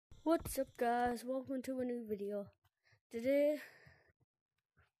What's up guys, welcome to a new video. Today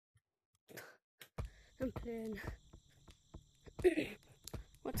I'm playing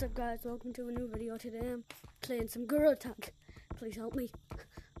What's up guys, welcome to a new video. Today I'm playing some Gorilla Tag. Please help me.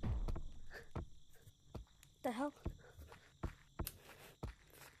 The hell?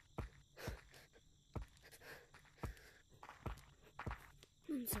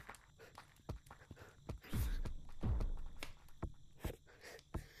 One sec.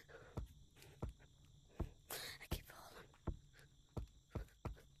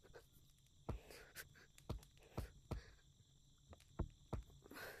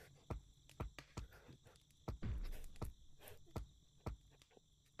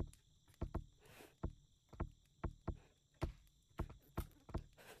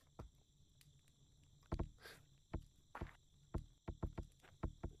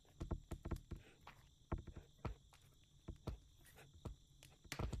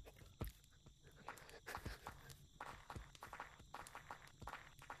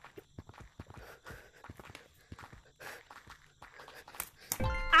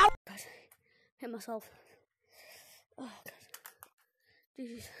 Hit myself. Oh god.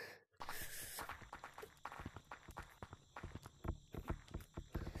 Jesus.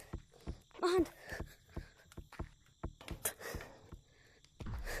 My hand.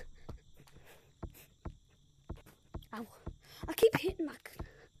 Ow. I keep hitting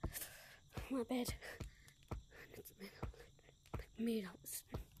my bed. It's made out.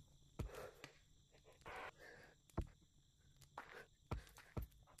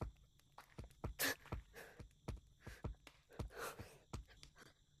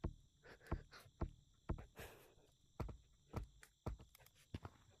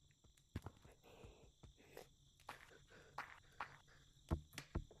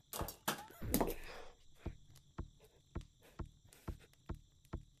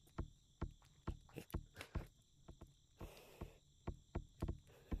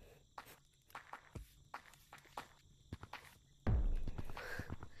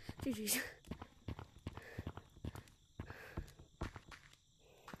 GG's.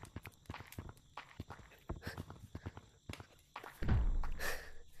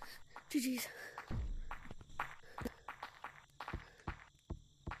 GG's.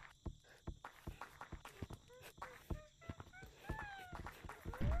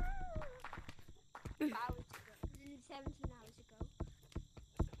 Hours ago. 17 hours ago.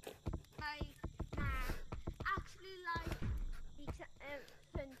 Actually,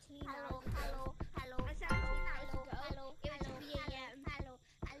 17 hours ago. Hello. 17 hours ago. It was 3 a.m. Hello.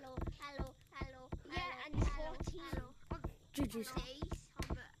 Yeah, and 14 GG's. days.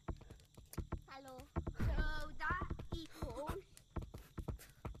 Hello. So that equals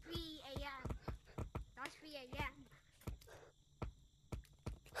 3 a.m. That's 3 a.m.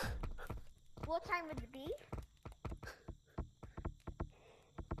 What time would it be?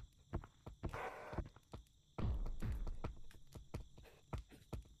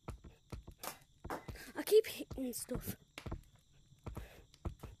 I keep hitting stuff.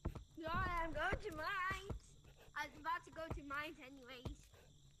 Yeah, I'm going to mines. I was about to go to mines anyways.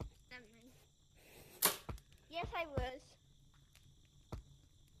 Never mind. Yes, I was.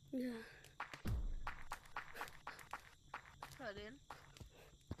 Yeah. Hørte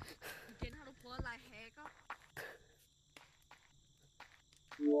igen har du prøvet at lege hacker?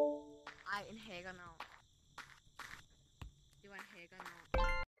 Ej, en hackernavn. Det var en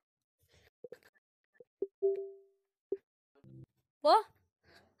hackernavn. What?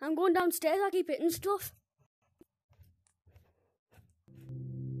 I'm going downstairs, I keep hitting stuff.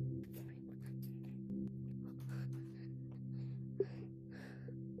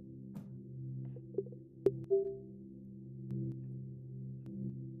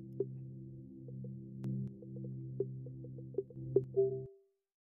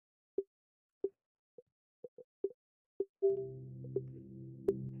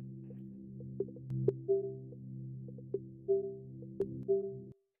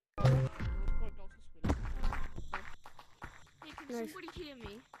 Hey, can Nice. somebody hear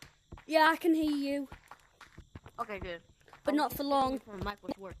me? Yeah, I can hear you, Okay, good. but not for long. My mic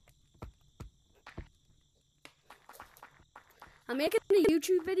was working. I'm making a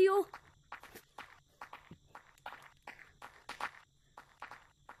YouTube video.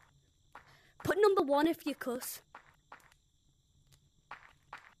 Put number 1 if you cuss.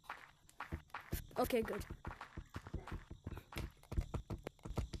 Okay, good.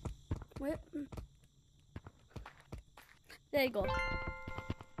 Wait. There you go.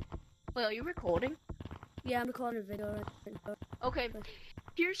 Wait, are you recording? Yeah, I'm recording a video right now. Okay,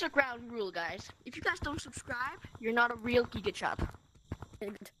 here's the ground rule, guys. If you guys don't subscribe, you're not a real Giga Chop. Okay,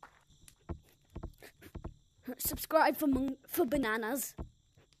 good. Subscribe for bananas.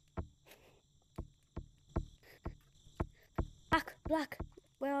 Black,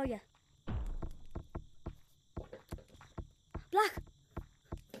 where are you?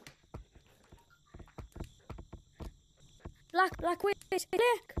 Black, wait,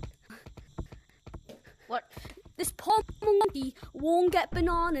 What? This poor monkey won't get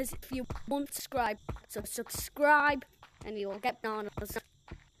bananas if you won't subscribe. So subscribe and you'll get bananas.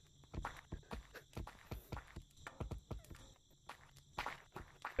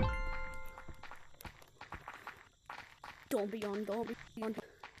 Don't be on.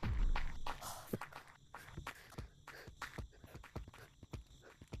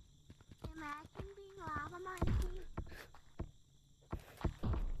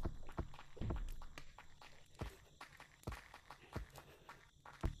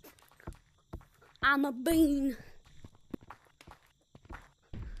 I'm a bean.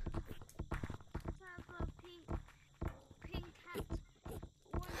 Pink hat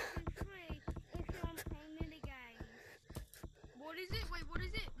 1, 2, 3 if you want to play mini games. What is it? Wait, what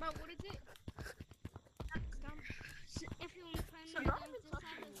is it? Bro, what is it? If you want to play So mini long games, as just it's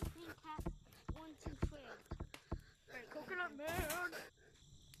have a pink hat 1, 2, 3. Wait, coconut man.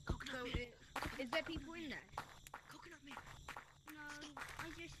 Coconut man. Is there people in there? Coconut man. No, I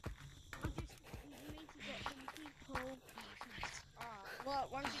just need to get some people. Oh, nice. Well,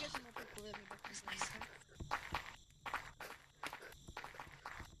 once you get some more people, then we both can play.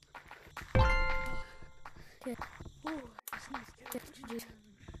 Okay. Ooh, that's nice.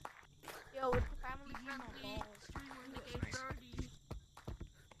 Yo, it's the family friendly.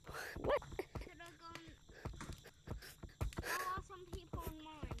 What? Should I go and... There are some people in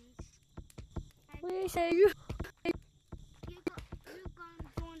mines. Where is you? You go and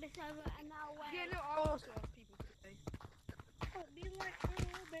join the server and I'll wait. Yeah, no, I'll also have people to play. Oh, be like, oh,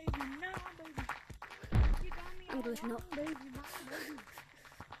 baby, no, baby. You got me I'm all glitching wrong, up. baby, no, baby.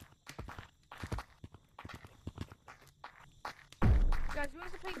 Guys, who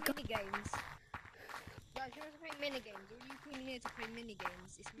wants to play mini games? Guys, who wants to play mini games? All you came here to play mini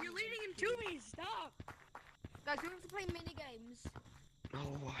games. You're leading him to me. Stop. Guys, who wants to play mini games?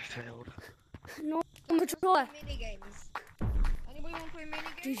 Oh, I failed. No, I'm a drawer. Mini games. Anybody want to play mini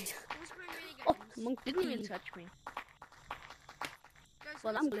games? Jesus. Who wants to play mini games? Oh, monkey. Didn't even touch me. Guys, who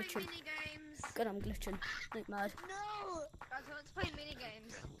Well, wants I'm to play glitching. mini games? God, I'm glitching. Like mad. No. Guys, who wants to play mini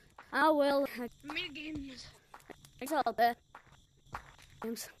games? I will. Mini games. It's all there.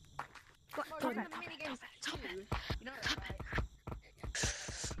 Games. Oh, you're in the mini games too. You know that, right?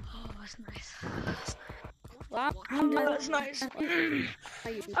 Oh, that's nice. Well, What? I'm Oh, that's nice.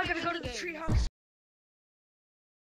 I I gotta go to the treehouse.